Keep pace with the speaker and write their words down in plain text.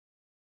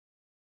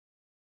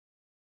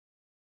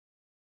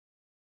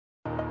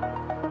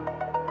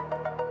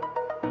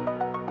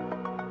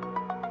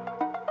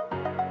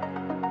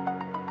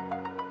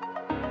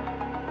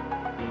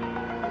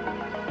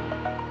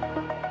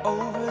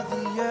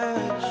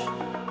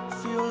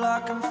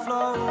like I'm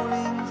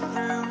floating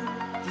through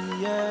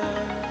the air.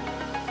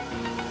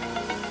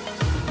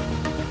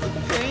 The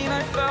pain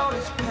I felt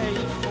is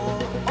paid for,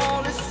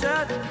 all is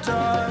said and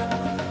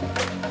done.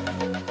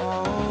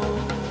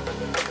 Oh,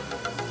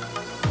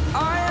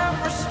 I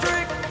am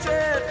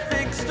restricted,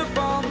 fixed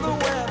upon the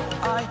web.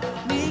 I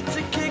need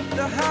to kick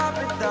the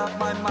habit that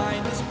my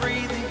mind is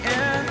breathing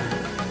in.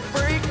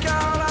 Break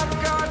out,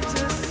 I've got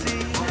to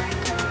see.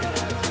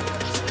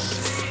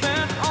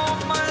 Spent all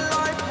my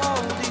life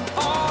holding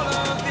all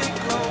of it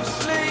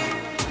closely.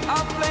 I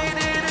played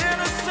it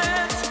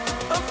innocent,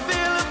 a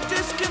feel of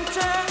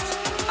discontent.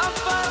 I'm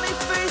finally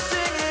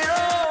facing it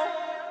all,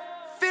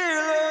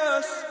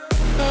 fearless.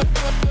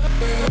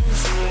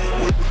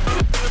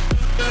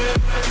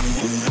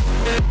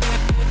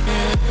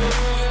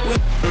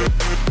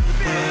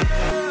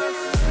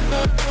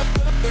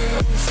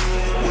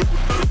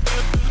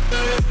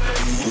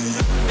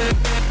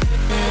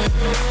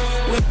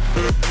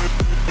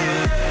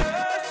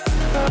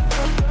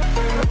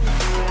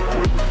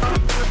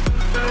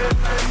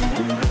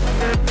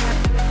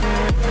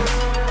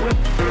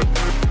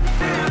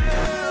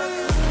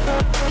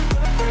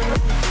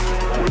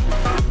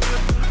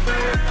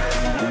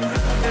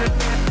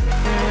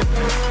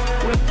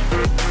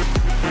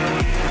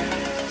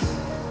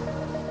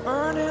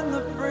 Burning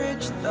the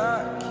bridge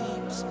that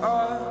keeps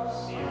us.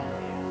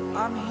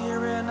 I'm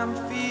here and I'm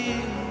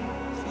feeling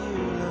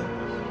fearless.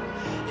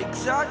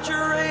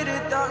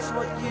 Exaggerated, that's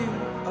what you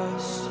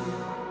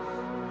assume.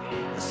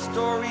 The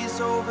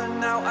story's over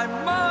now, I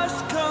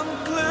must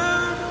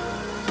conclude.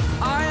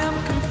 I am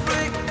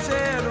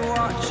conflicted,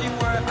 watching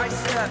where I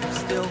step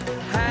still,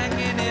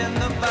 hanging in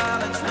the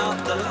balance.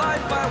 Not the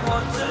life I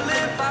want to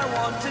live, I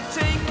want to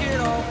take it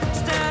all.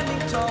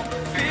 Standing tall,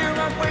 fear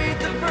I've weighed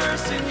the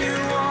person you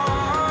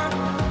are.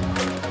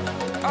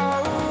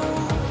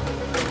 Oh,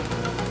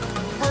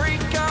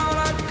 break out,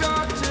 I've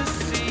got to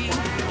see.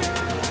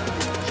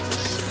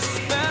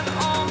 Spent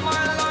all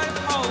my life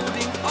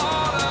holding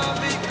all of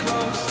it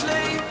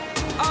closely.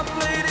 I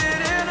played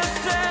it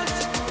innocent,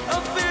 a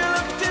feel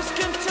of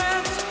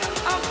discontent.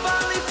 I'm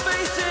finally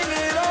facing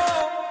it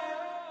all,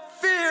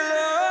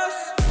 fearless.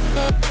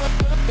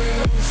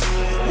 Fearless.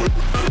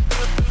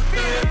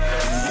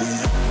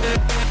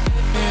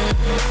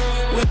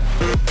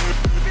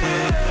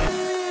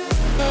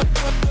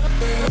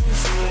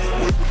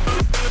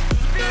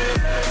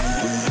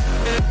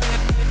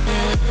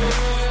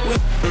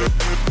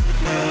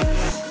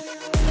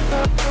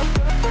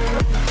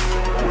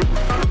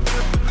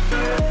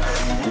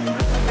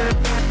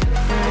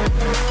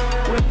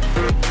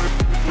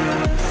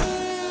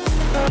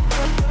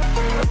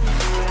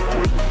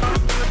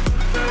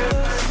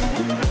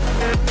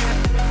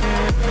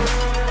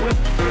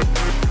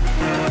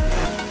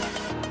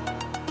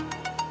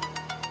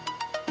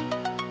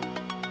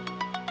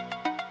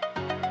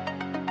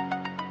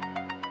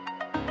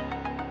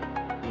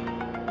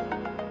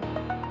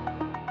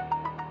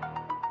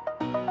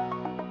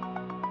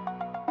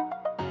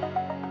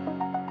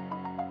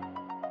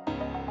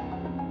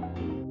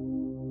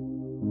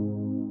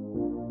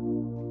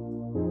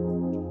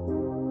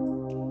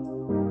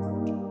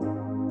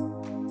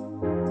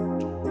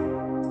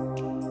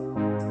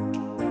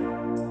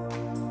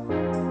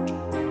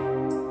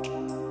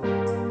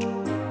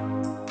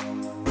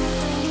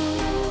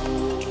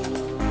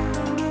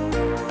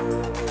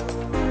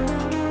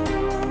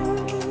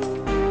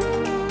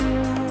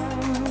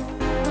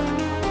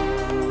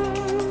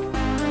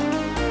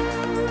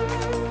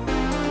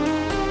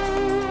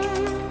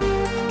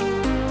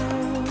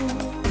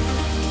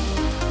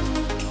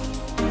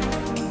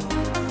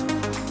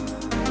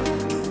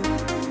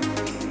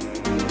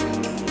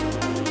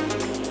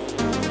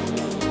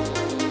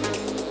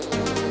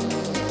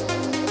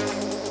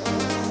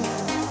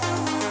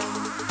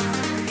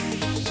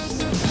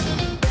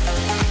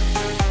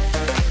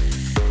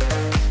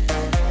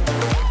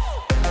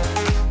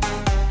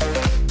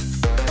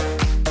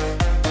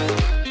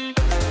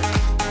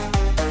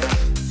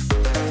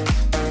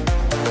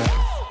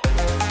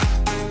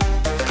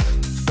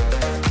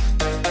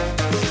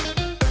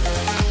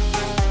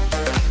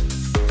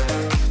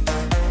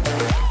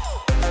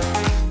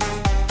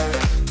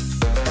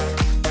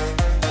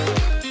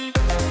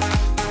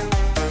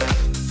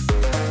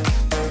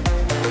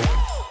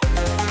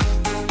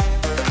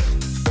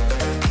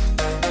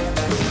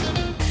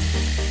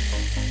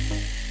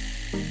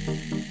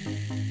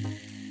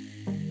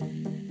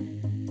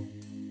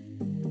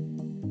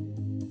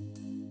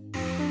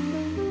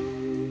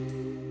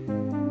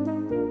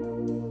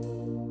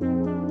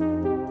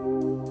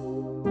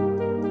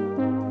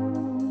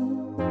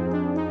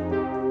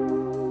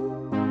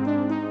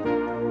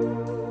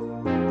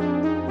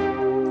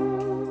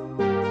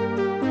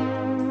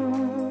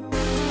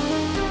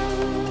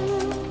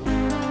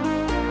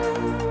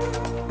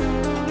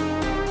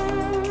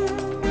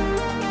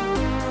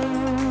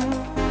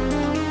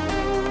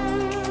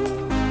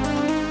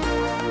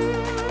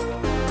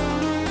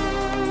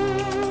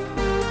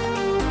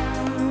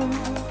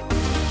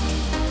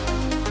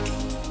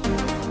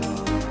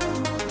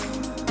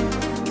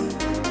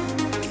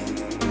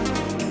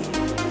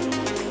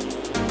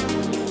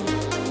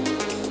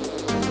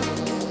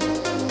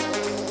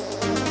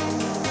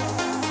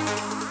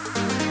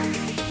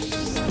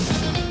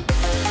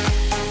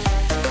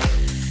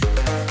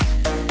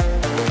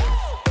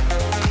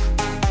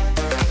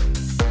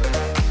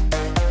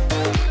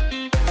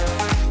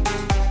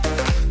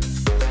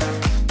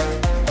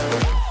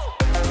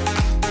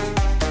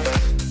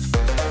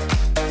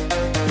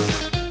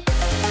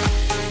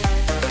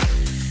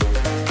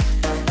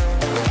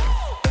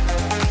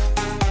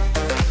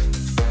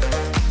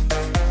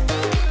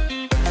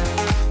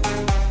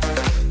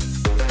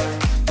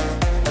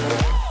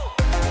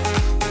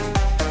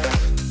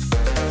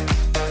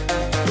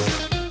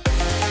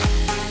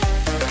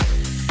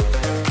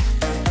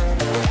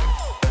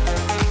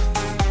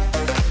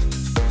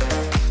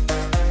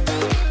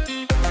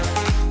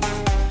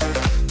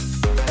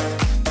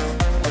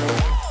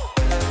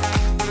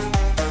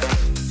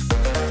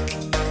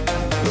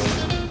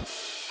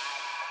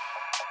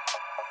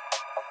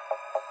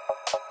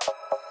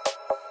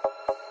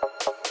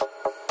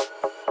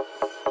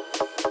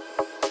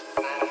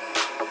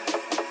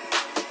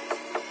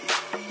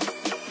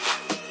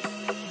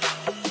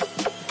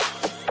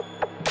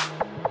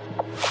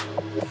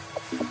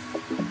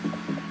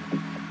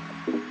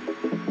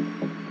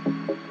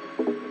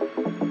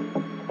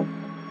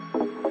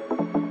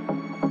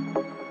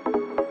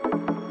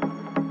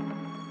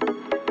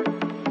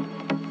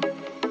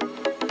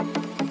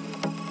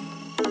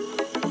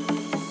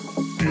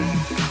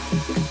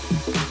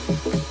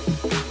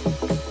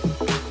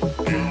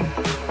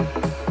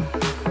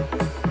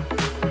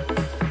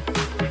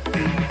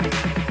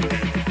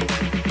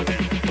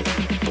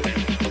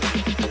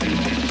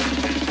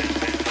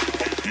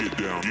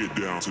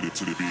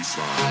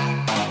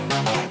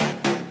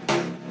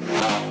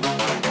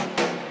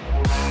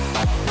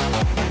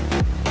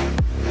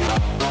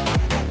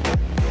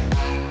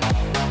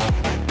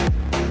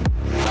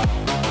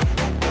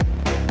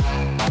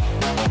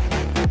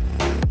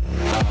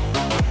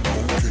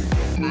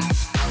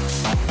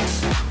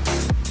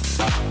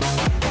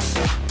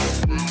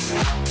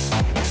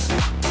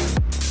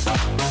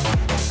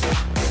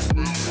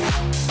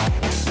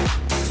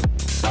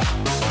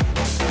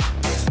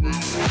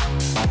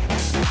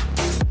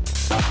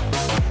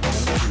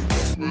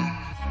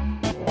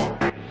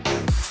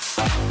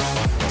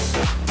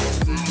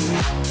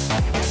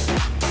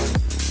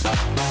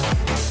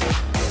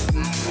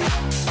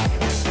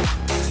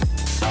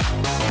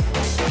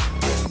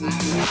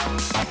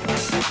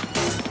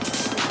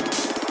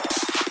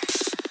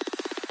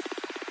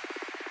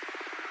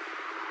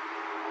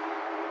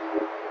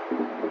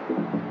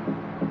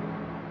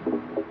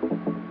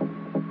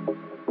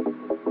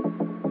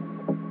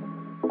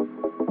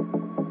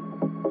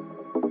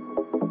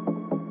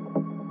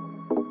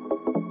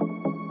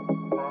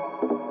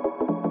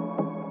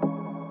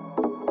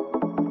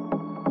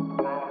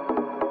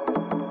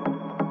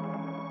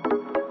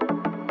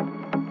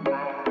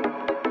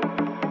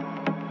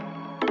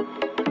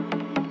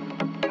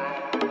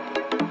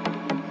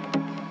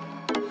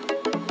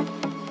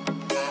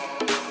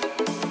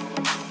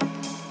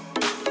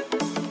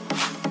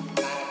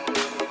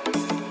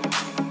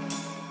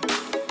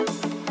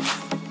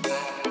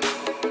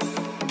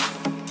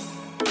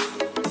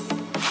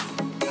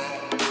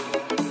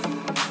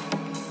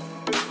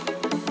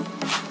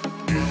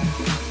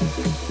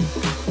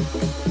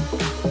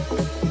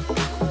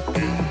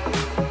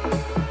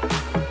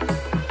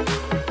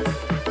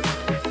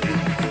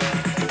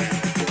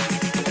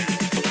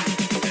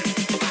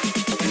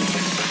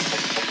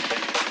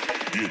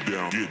 get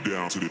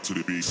down to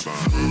the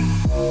baseline.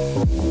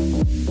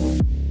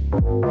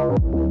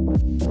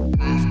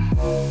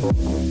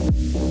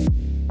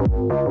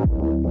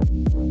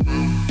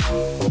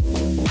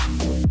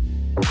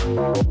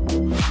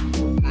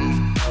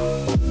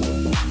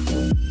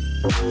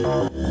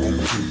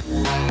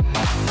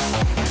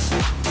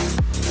 Okay.